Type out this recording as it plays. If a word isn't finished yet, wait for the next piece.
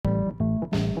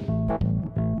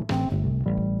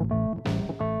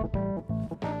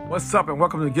What's up, and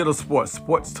welcome to Ghetto Sports,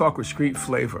 sports talk with street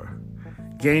flavor.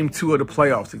 Game 2 of the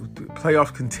playoffs. The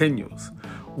playoff continues.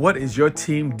 What is your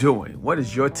team doing? What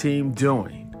is your team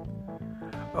doing?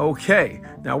 Okay,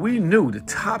 now we knew the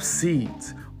top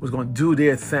seeds was going to do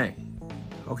their thing.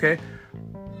 Okay,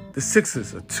 the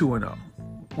Sixers are 2-0.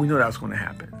 We knew that was going to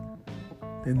happen.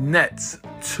 The Nets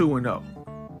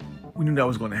 2-0. We knew that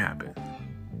was going to happen.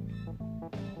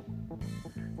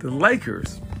 The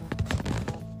Lakers.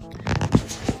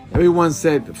 Everyone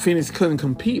said Phoenix couldn't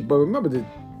compete, but remember the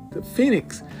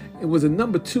Phoenix, it was a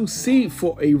number 2 seed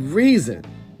for a reason.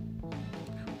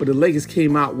 But the Lakers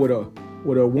came out with a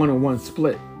 1-1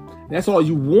 split. That's all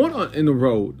you want in the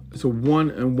road. It's a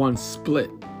 1-1 split.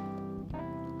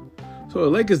 So the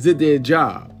Lakers did their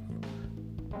job.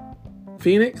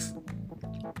 Phoenix,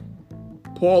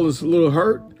 Paul is a little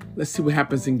hurt. Let's see what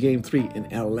happens in Game 3 in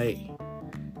LA.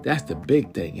 That's the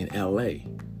big thing in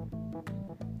LA.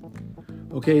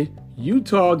 Okay,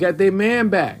 Utah got their man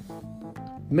back.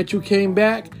 Mitchell came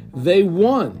back. They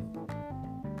won.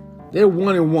 They're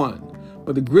 1-1.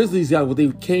 But the Grizzlies got what they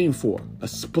came for, a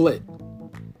split.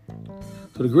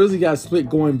 So the Grizzlies got a split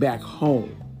going back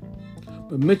home.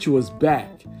 But Mitchell was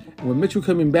back. And when Mitchell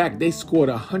coming back, they scored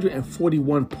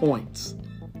 141 points.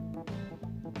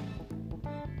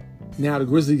 Now the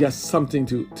Grizzlies got something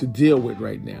to deal with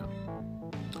right now.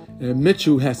 And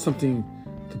Mitchell has something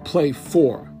to play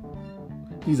for.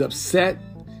 He's upset.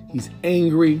 He's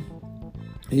angry.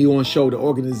 And he want to show the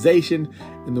organization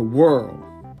and the world,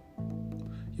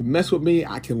 you mess with me,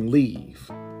 I can leave.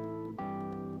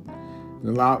 And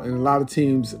a lot of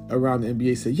teams around the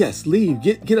NBA say, yes, leave.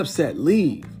 Get upset.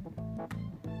 Leave.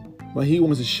 But he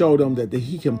wants to show them that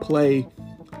he can play,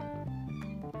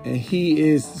 and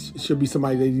he should be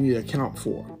somebody they need to account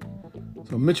for.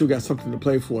 So Mitchell got something to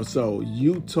play for. So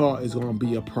Utah is going to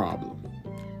be a problem.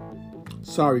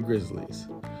 Sorry, Grizzlies.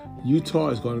 Utah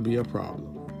is going to be a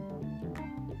problem.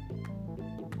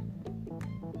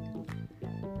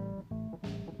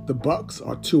 The Bucks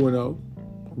are 2-0.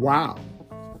 Wow.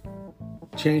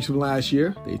 Changed from last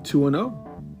year. They 2-0.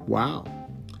 Wow.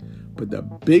 But the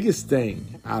biggest thing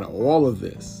out of all of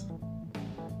this,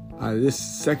 out of this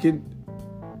second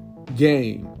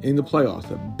game in the playoffs,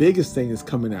 the biggest thing that's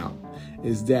coming out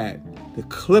is that the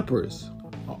Clippers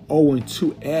are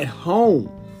 0-2 at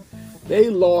home.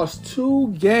 They lost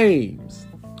 2 games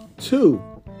to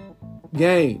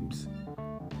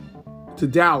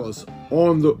Dallas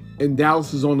and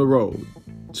Dallas is on the road.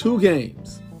 2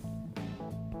 games.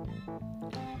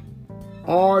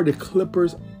 Are the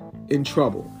Clippers in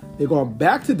trouble? They're going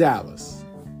back to Dallas,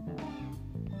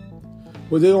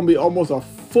 where they're going to be almost a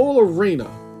full arena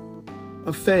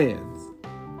of fans,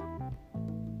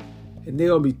 and they're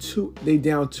going to be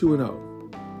down 2-0.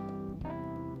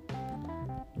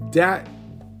 That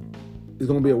is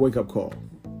going to be a wake-up call.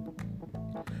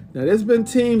 Now, there's been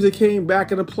teams that came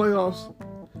back in the playoffs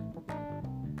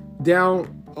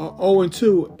down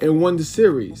 0-2 and won the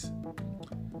series.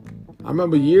 I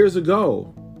remember years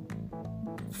ago,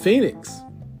 Phoenix,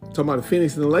 talking about the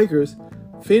Phoenix and the Lakers,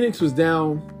 Phoenix was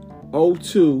down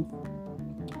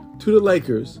 0-2 to the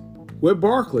Lakers with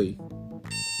Barkley.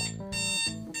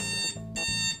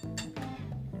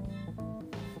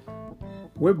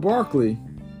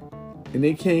 And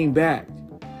they came back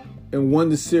and won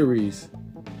the series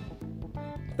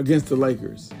against the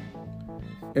Lakers.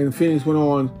 And Phoenix went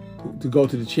on to go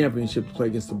to the championship to play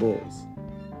against the Bulls.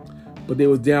 But they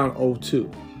was down 0-2.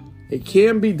 It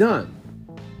can be done.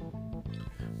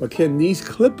 But can these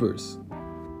Clippers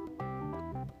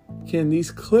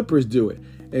do it?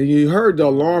 And you heard the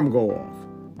alarm go off.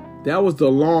 That was the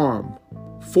alarm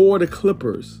for the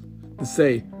Clippers to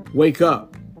say, wake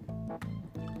up.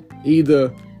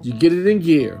 Either you get it in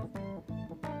gear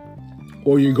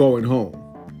or you're going home.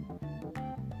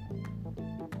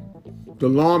 The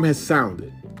alarm has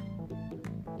sounded.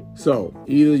 So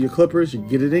either your Clippers, you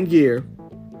get it in gear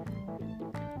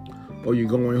or you're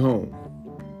going home.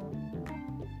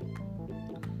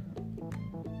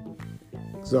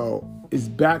 So it's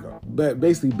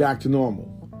basically back to normal.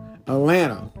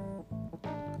 Atlanta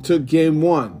took Game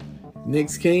 1.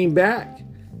 Knicks came back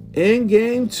in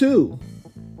Game 2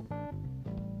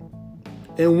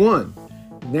 and won.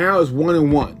 Now it's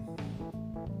 1-1.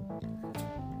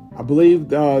 I believe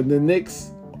the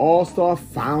Knicks All-Star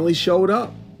finally showed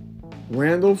up.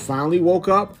 Randall finally woke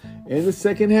up in the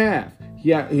second half.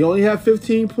 He only had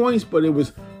 15 points, but it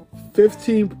was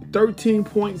 13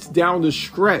 points down the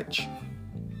stretch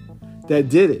that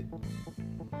did it.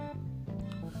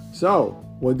 So,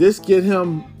 will this get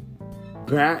him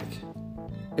back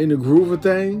in the groove of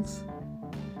things?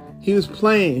 He was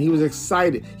playing. He was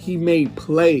excited. He made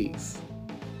plays.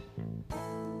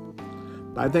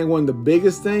 I think one of the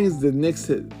biggest things the Knicks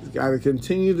got to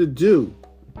continue to do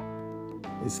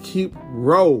is keep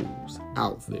Rose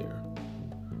out there.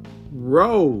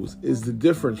 Rose is the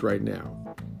difference right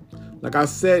now. Like I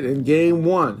said in Game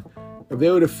 1, if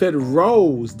they would have fed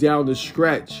Rose down the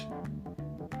stretch,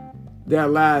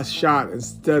 that last shot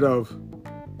instead of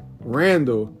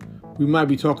Randall, we might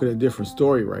be talking a different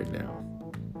story right now.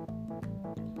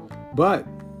 But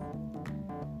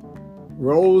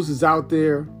Rose is out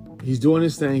there. He's doing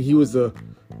his thing. He was the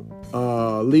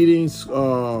leading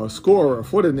scorer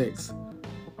for the Knicks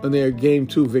in their Game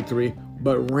 2 victory.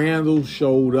 But Randall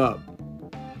showed up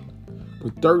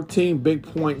with 13 big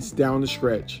points down the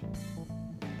stretch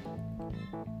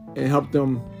and helped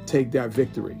them take that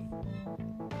victory.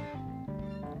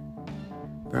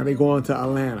 Now they go on to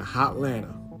Atlanta, hot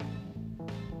Atlanta.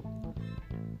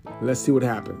 Let's see what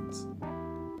happens.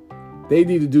 They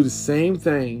need to do the same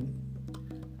thing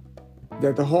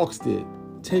that the Hawks did.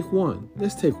 Take one.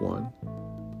 Let's take one.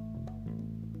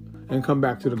 And come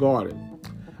back to the Garden.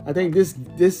 I think this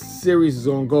series is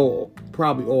going to go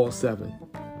probably all 7.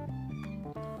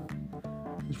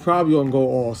 It's probably going to go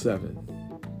all 7.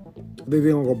 I think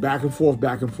they're going to go back and forth,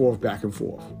 back and forth, back and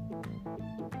forth.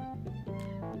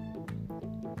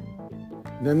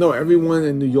 And I know everyone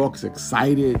in New York is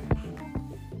excited.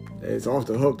 It's off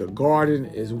the hook. The Garden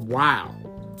is wild.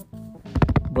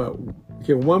 But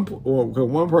can one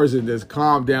person just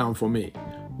calm down for me?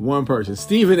 One person.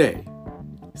 Stephen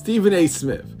A.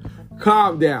 Smith.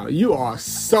 Calm down. You are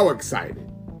so excited.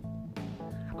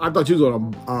 I thought you was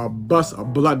going to bust a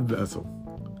blood vessel.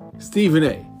 Stephen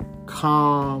A.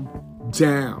 Calm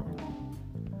down.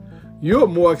 You're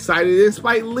more excited than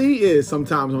Spike Lee is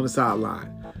sometimes on the sideline.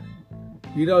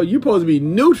 You know, you're supposed to be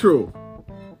neutral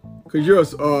because you're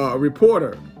a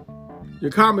reporter. You're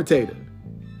a commentator.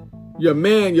 You're a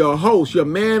man, you're a host. You're a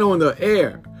man on the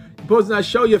air. You're supposed to not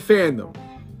show your fandom.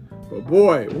 But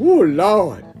boy, woo,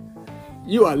 Lord,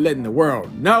 you are letting the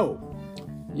world know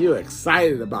you're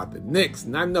excited about the Knicks.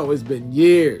 And I know it's been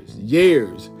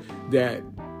years that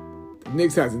the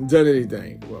Knicks hasn't done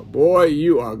anything. Well, boy,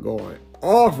 you are going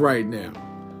off right now.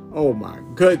 Oh, my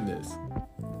goodness.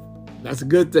 That's a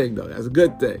good thing, though. That's a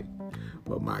good thing.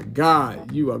 But my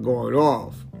God, you are going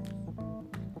off.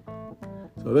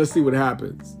 So let's see what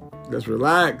happens. Let's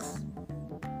relax.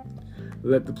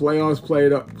 Let the playoffs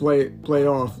play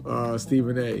off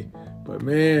Stephen A. But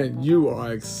man, you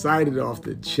are excited off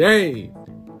the chain.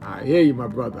 I hear you, my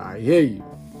brother. I hear you.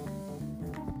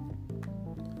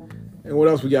 And what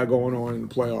else we got going on in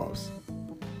the playoffs?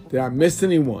 Did I miss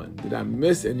anyone?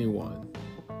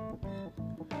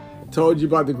 I told you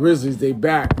about the Grizzlies. They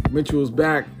back. Mitchell's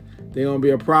back. They're going to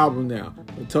be a problem now.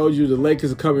 I told you the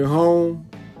Lakers are coming home.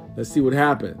 Let's see what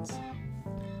happens.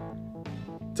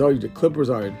 I told you the Clippers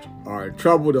are in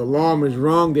trouble. The alarm is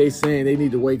rung. They saying they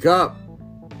need to wake up.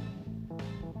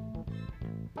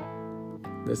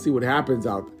 Let's see what happens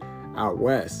out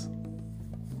west.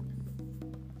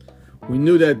 We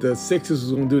knew that the Sixers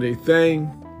was going to do their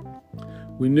thing.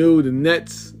 We knew the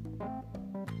Nets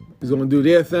was going to do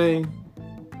their thing.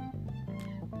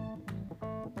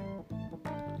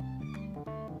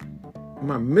 Am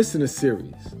I missing a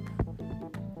series?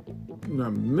 I'm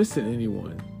not missing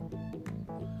anyone.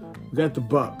 We got the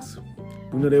Bucks.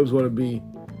 We know they was going to be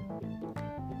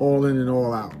all in and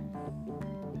all out.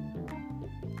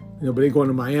 You know, but they're going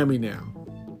to Miami now.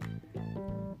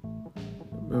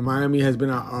 And Miami has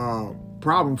been a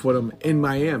problem for them in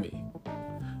Miami.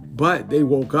 But they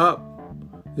woke up.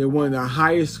 They're one of the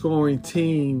highest scoring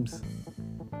teams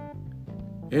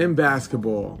in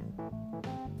basketball.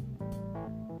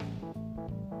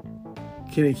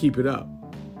 Can they keep it up?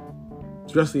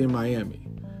 Especially in Miami.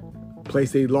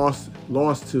 Place they lost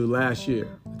to last year.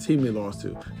 The team they lost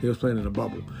to. They was playing in a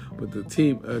bubble. But the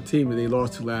team that they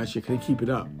lost to last year, can they keep it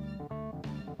up?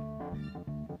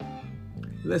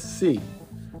 Let's see.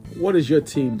 What is your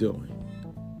team doing?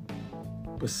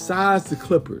 Besides the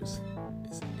Clippers,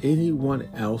 is anyone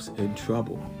else in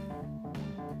trouble?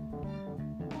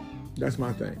 That's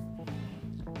my thing.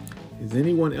 Is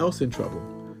anyone else in trouble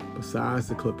besides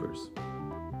the Clippers?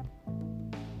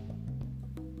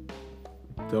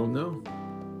 Don't know.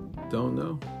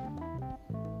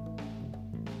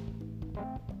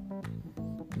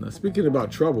 Now, speaking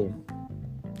about trouble,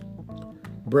 not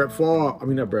Brett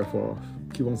Favre.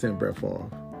 Keep on saying Brett Favre.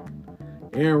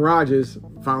 Aaron Rodgers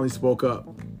finally spoke up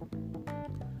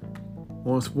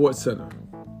on SportsCenter,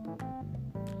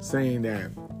 saying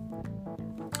that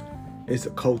it's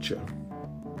a culture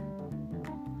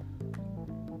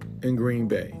in Green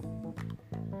Bay.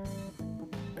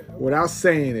 Without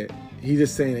saying it, he's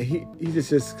just saying that he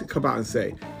just come out and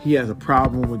say he has a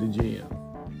problem with the GM.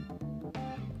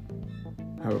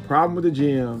 have a problem with the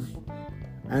GM.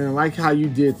 I didn't like how you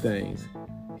did things.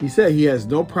 He said he has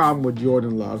no problem with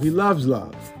Jordan Love. He loves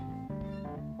Love.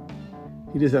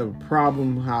 He just have a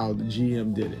problem how the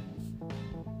GM did it.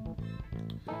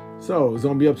 So it's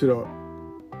going to be up to the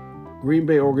Green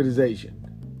Bay organization.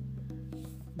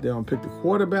 They're going to pick the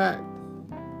quarterback.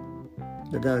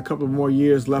 They got a couple more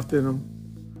years left in them.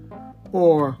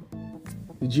 Or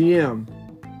the GM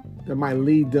that might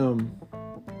lead them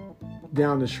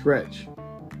down the stretch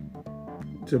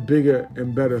to bigger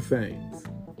and better things.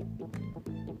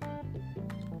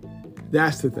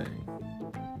 That's the thing.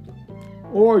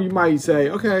 Or you might say,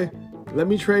 okay, let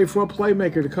me trade for a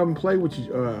playmaker to come and play with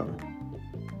you,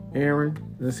 Aaron.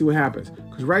 And let's see what happens.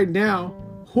 Because right now,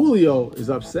 Julio is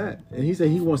upset. And he said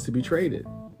he wants to be traded.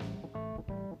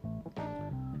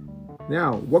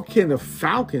 Now, what can the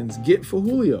Falcons get for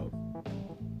Julio?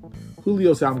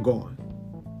 Julio said, I'm gone.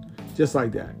 Just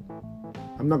like that.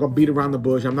 I'm not going to beat around the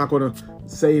bush. I'm not going to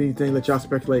say anything, let y'all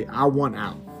speculate. I want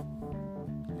out.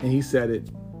 And he said it.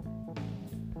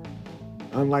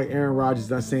 Unlike Aaron Rodgers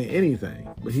not saying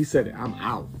anything, but he said it, I'm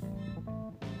out.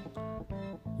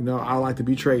 You know, I like to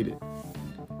be traded.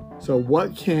 So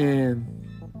what can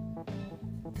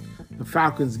the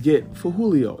Falcons get for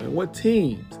Julio and what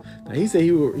teams? Now he said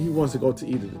he wants to go to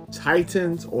either the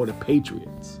Titans or the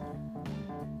Patriots.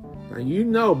 Now you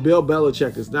know Bill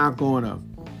Belichick is not going to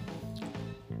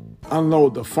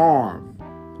unload the farm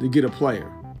to get a player.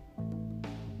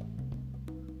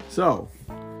 So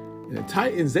the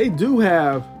Titans, they do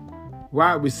have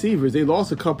wide receivers. They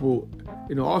lost a couple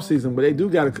in the offseason, but they do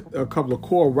got a couple of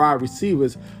core wide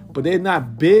receivers, but they're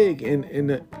not big in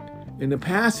the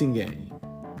passing game.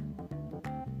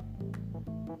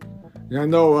 And I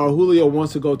know Julio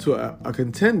wants to go to a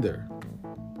contender.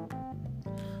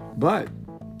 But,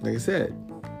 like I said,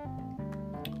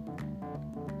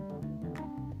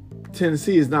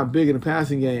 Tennessee is not big in the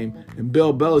passing game, and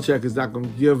Bill Belichick is not going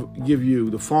to give you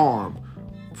the farm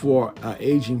for an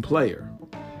aging player.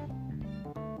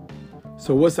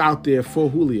 So what's out there for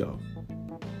Julio?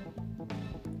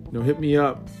 You know, hit me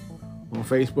up on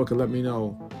Facebook and let me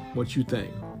know what you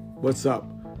think. What's up?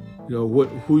 You know,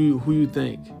 who you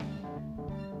think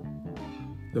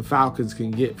the Falcons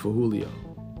can get for Julio?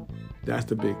 That's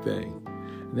the big thing.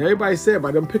 And everybody said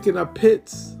by them picking up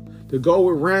Pitts to go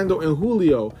with Randall and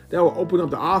Julio, that will open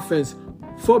up the offense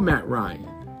for Matt Ryan.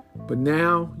 But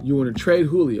now you want to trade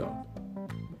Julio.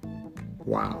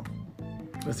 Wow.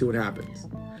 Let's see what happens.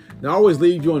 Now, I always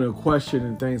leave you on a question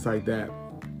and things like that.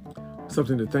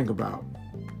 Something to think about.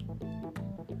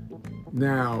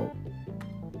 Now,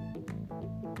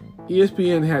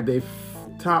 ESPN had their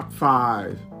top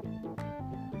 5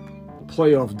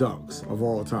 playoff dunks of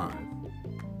all time,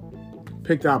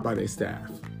 picked out by their staff.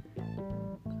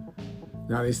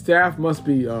 Now, their staff must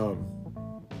be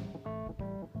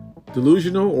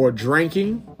delusional or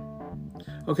drinking.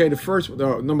 Okay, the first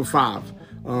number 5,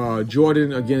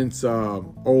 Jordan against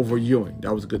over Ewing.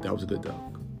 That was a good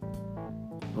dunk.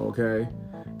 Okay,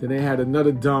 then they had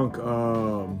another dunk,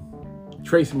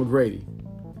 Tracy McGrady.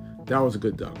 That was a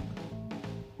good dunk.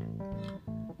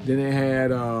 Then they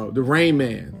had the Rain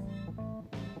Man.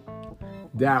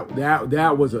 That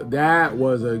was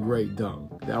a great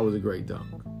dunk. That was a great dunk.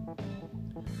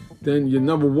 Then your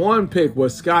number 1 pick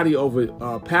was Scotty over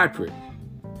Patrick.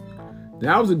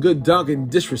 That was a good dunk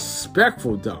and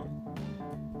disrespectful dunk.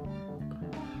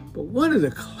 But one of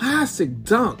the classic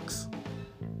dunks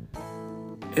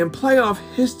in playoff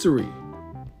history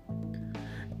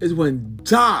is when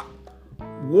Doc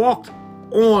walked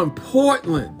on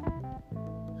Portland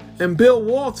and Bill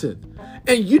Walton.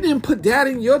 And you didn't put that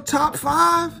in your top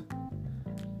 5?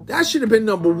 That should have been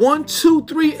number 1, 2,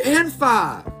 3, and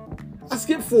 5. I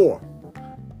skipped 4.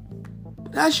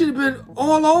 That should have been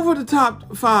all over the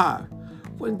top 5.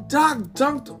 When Doc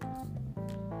dunked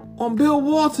on Bill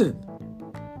Walton.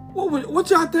 What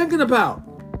y'all thinking about?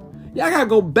 Y'all gotta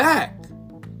go back.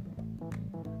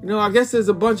 You know, I guess there's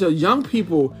a bunch of young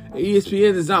people at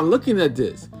ESPN that's not looking at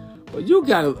this. But you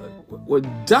gotta, when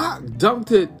Doc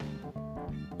dunked it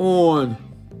on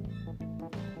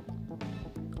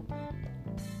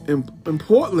in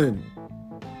Portland,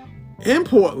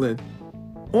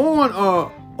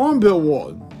 on Bill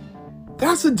Walton,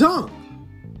 that's a dunk.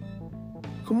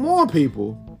 Come on,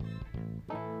 people.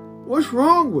 What's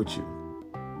wrong with you?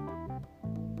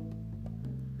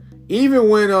 Even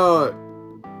when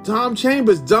Tom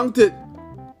Chambers dunked it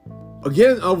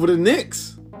again over the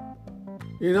Knicks,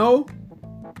 you know,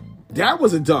 that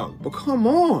was a dunk. But come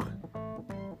on.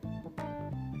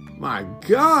 My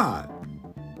God.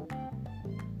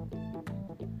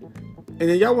 And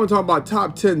then y'all want to talk about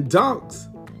top 10 dunks.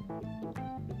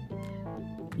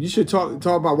 You should talk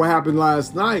about what happened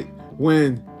last night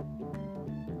when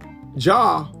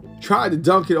Ja tried to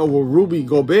dunk it over Rudy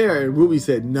Gobert, and Rudy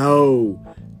said, "No,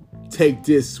 take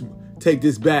this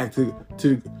back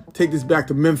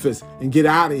to Memphis and get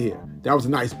out of here." That was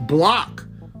a nice block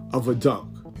of a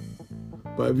dunk.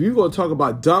 But if you're going to talk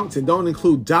about dunks and don't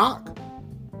include Doc,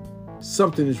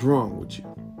 something is wrong with you.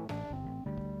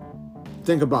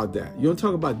 Think about that. You don't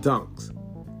talk about dunks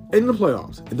in the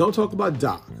playoffs and don't talk about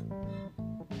Doc.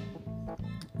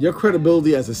 Your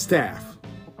credibility as a staff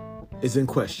is in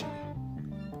question.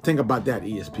 Think about that,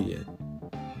 ESPN.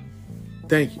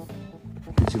 Thank you.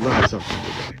 Did you learn something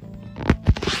today?